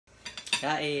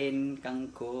Kain,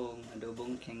 kangkong,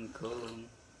 adobong kangkong.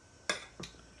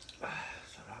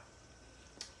 Sarap.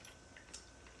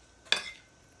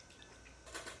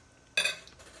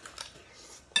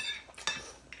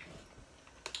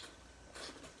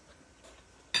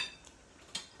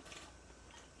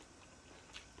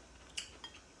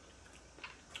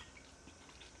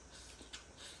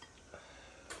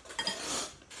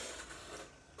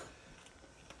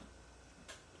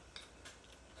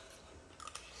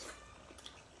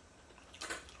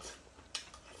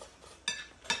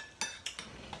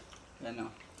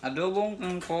 Ano? Adobong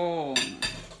kangkong.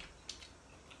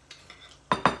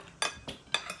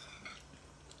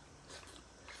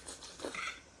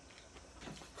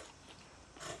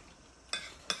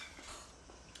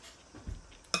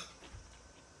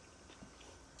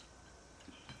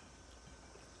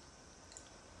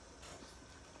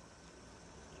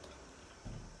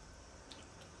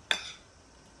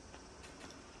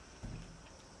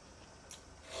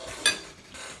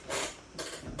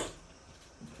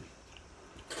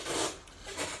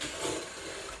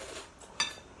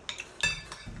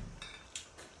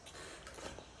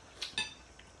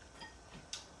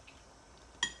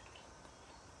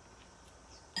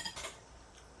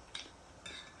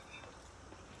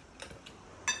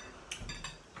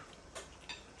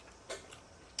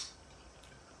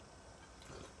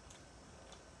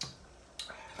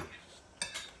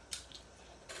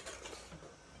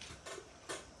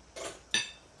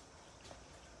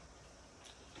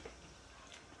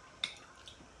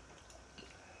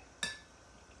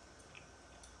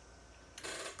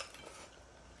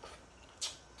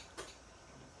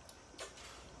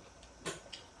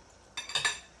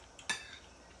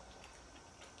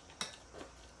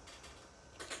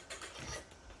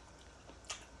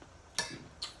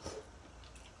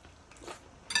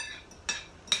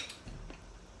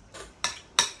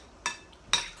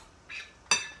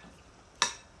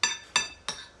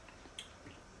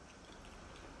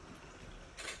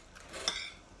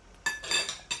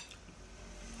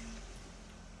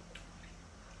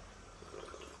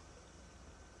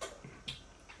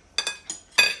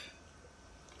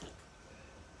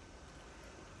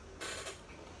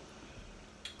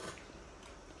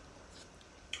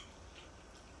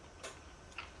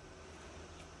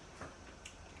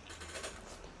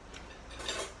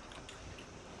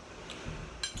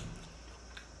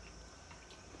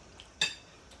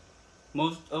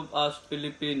 Most of us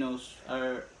Filipinos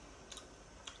are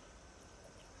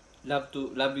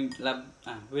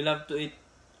we love to eat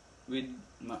with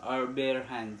our bare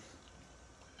hands.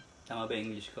 Tama ba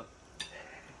English ko?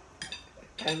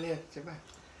 Kaya diba?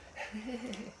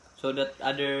 So that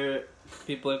other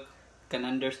people can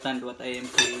understand what I am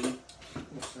saying.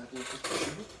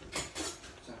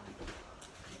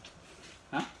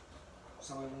 Ha?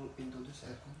 Sa walang pinto doon sa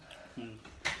aircon.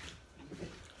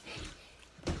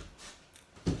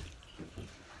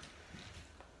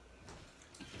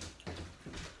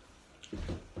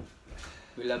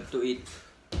 We love to eat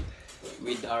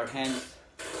with our hands.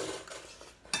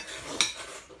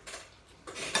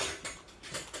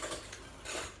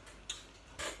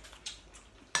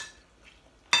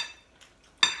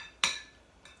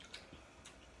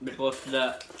 Because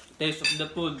the taste of the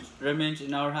food remains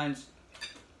in our hands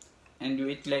and you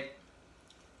eat like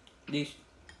this.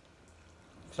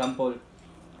 Example.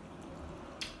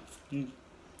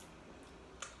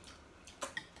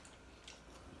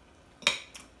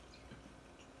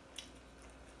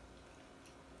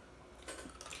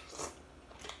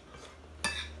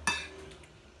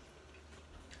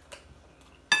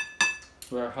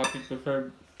 We are happy to serve.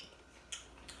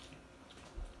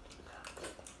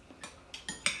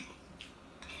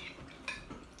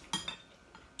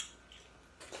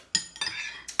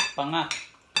 Panga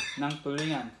ng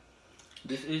tulingan.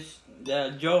 This is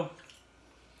the jaw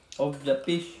of the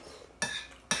fish.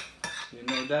 You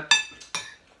know that?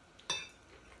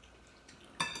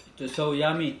 It's so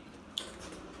yummy.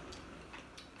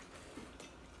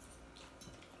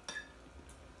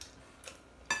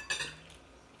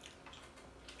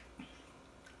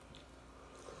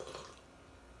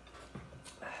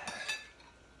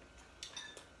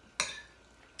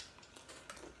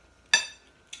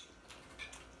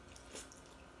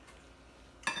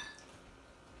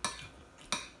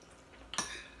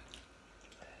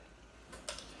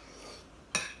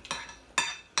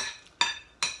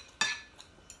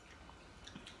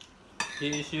 He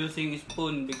is using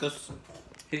spoon because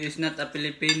he is not a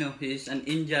Filipino, he is an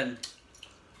Indian.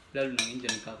 Lalo ng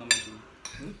Indian, kakamay mo.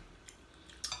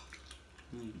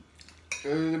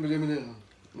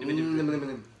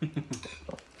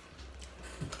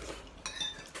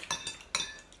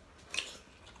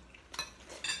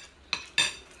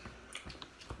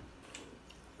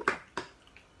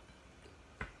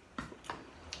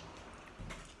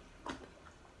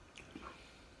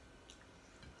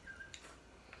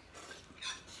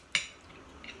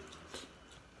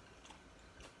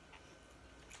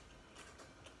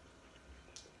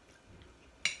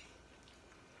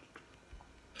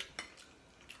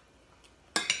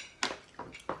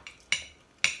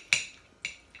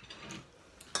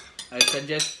 I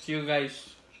suggest you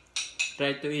guys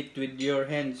try to eat with your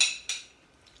hands.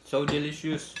 So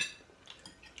delicious.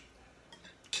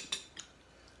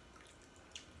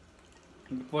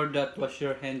 Before that, wash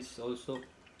your hands also,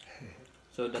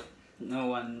 so that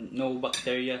no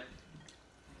bacteria.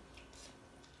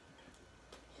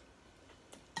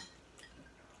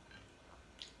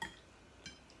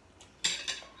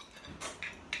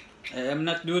 I am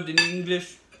not good in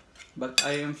English, but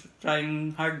I am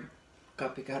trying hard.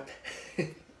 Copycat.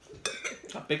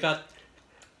 Copycat.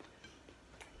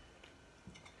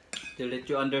 To let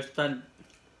you understand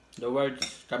the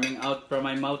words coming out from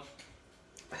my mouth.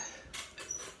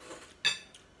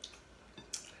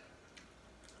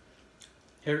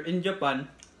 Here in Japan,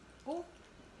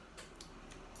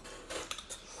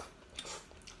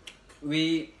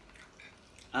 we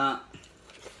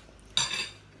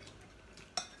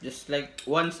just like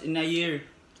once in a year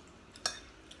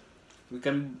we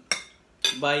can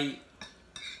buy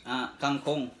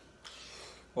kangkong,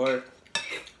 or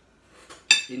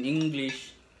in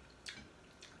English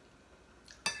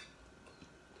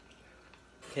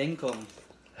kangkong.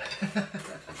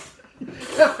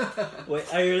 Why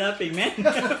are you laughing, man?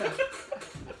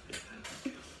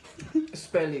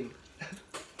 Spelling.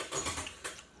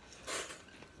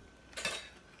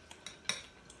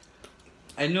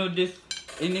 I know this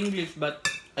in English, but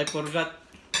I forgot.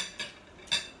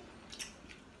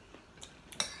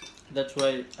 That's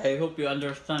why I hope you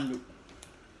understand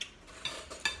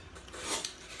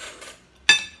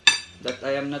that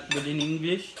I am not good in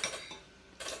English.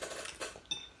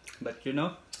 But you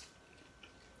know,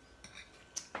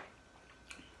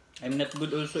 I'm not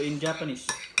good also in Japanese.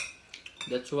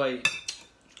 That's why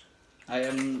I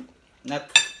am not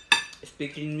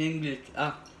speaking English.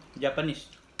 Japanese.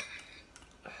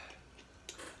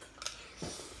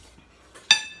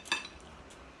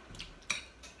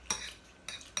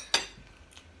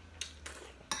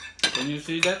 Can you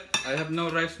see that? I have no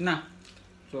rice na.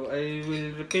 So I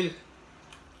will refill.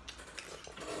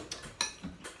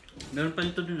 Meron pa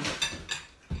nito dun.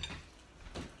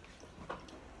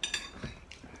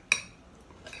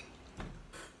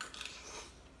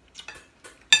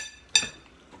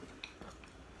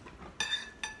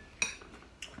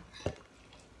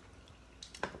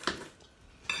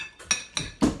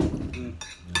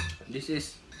 This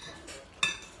is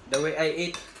the way I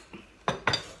eat,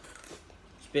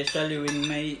 especially when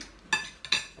my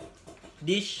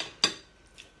dish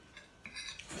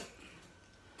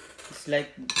is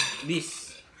like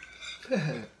this.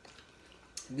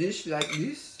 Dish like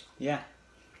this? Yeah,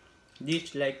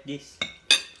 dish like this.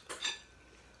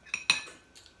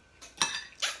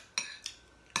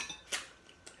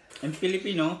 In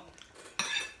Filipino,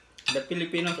 the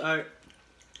Filipinos are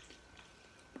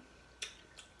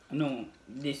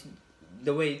this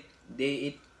the way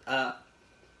they eat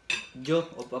jaw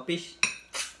of a fish,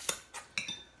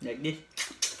 like this.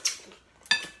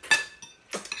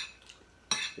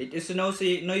 It is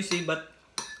noisy, but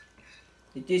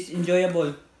it is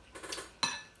enjoyable.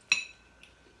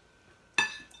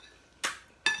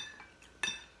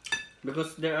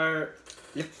 Because there are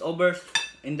leftovers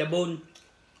in the bone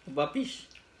of a fish.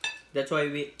 That's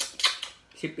why we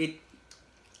sip it.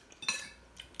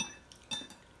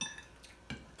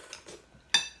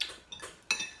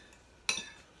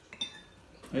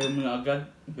 Ayaw mo na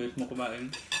agad. Bilis mo kumain.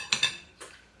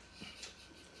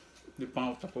 Hindi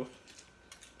pa ako tapos.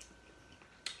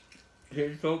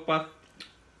 It's so fast.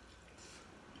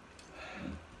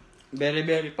 Very,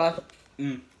 very fast.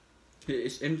 He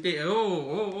is empty.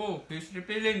 Oh. He's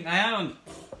refilling. Ayan.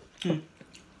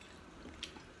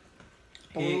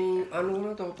 Ano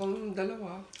na to? Pang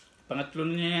dalawa. Pangatlo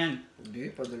niya yan.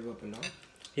 Hindi, pa dalawa pa lang.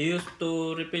 He used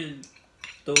to refill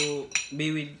to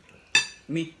be with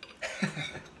me.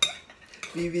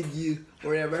 Be with you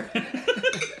forever.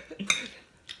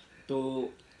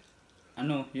 To,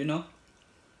 you know,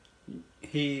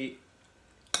 he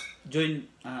joined,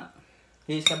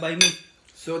 he sabay me.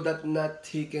 So that not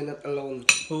he cannot alone.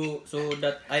 So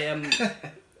that I am,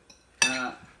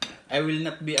 I will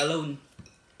not be alone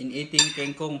in eating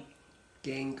kangkong.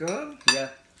 Kangkong?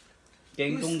 Yeah.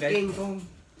 Kangkong, Who's guys. Kangkong?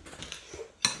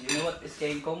 You know what is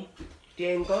kangkong?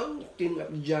 Kangkong? King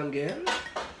of jungle?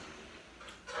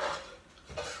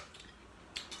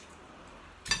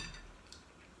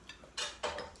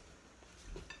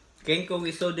 Kangkong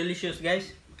is so delicious,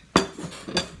 guys.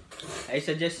 I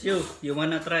suggest you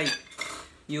wanna try.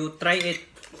 You try it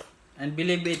and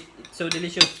believe it. It's so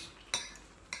delicious.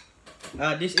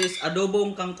 This is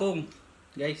adobong kangkong,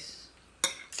 guys.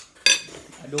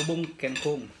 Adobong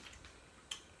kangkong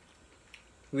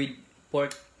with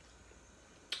pork.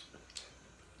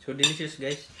 So delicious,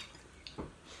 guys.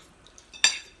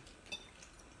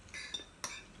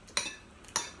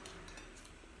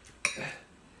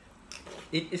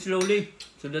 Eat slowly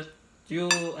so that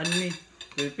you and me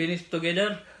will finish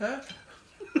together. Ha?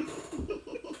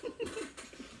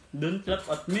 Don't laugh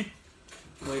at me.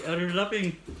 Why are you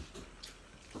laughing?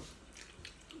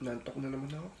 Nantok na naman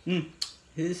ako.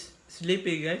 He's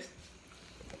sleepy, guys.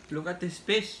 Look at his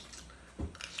face.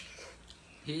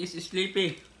 He is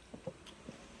sleepy.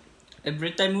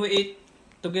 Every time we eat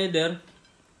together,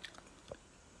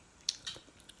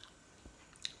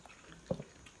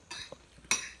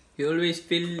 he always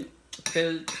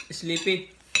felt sleepy.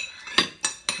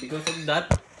 Because of that,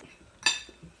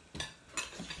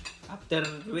 after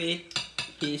we eat,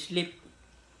 he sleep,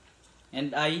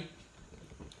 and I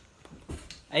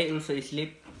also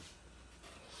sleep.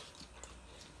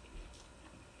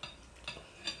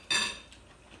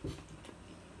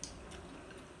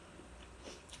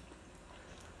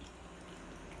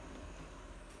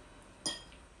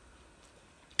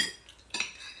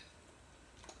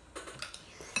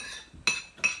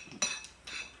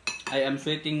 I am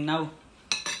sweating now.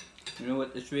 You know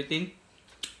what is sweating?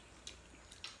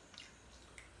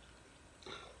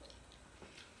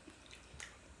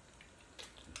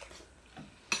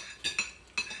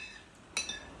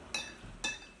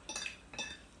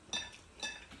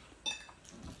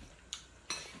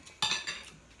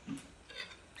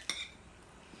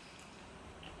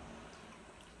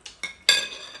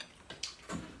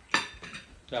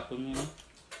 Tapon mo.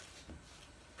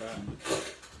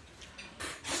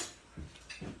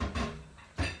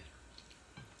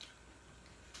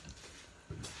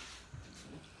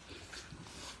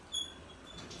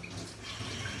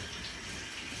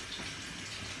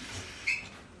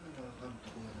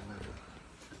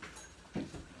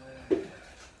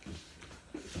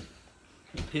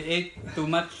 He ate too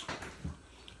much.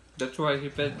 That's why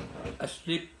he fell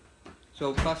asleep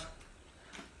so fast.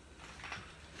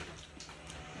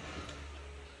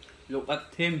 Look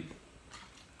at him.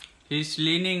 He's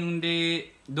leaning on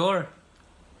the door.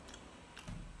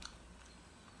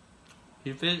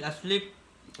 He fell asleep.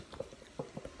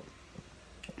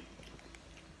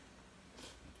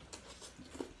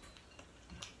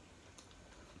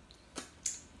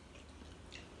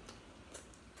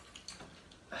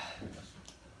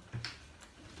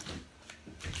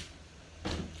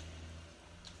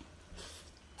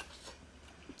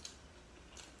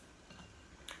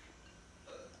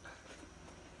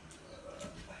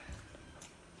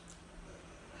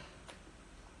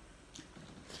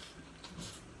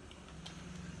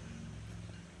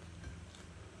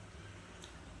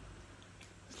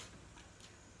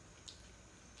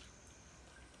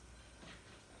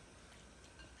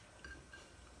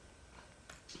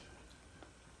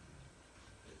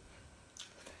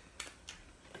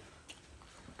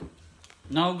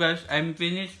 Now guys, I'm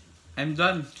finished. I'm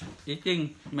done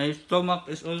eating. My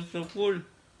stomach is also full.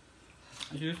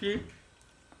 As you see,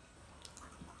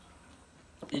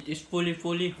 it is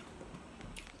fully.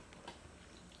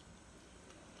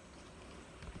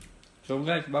 So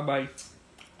guys, bye bye.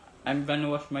 I'm gonna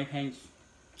wash my hands.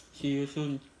 See you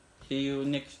soon. See you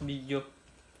next video.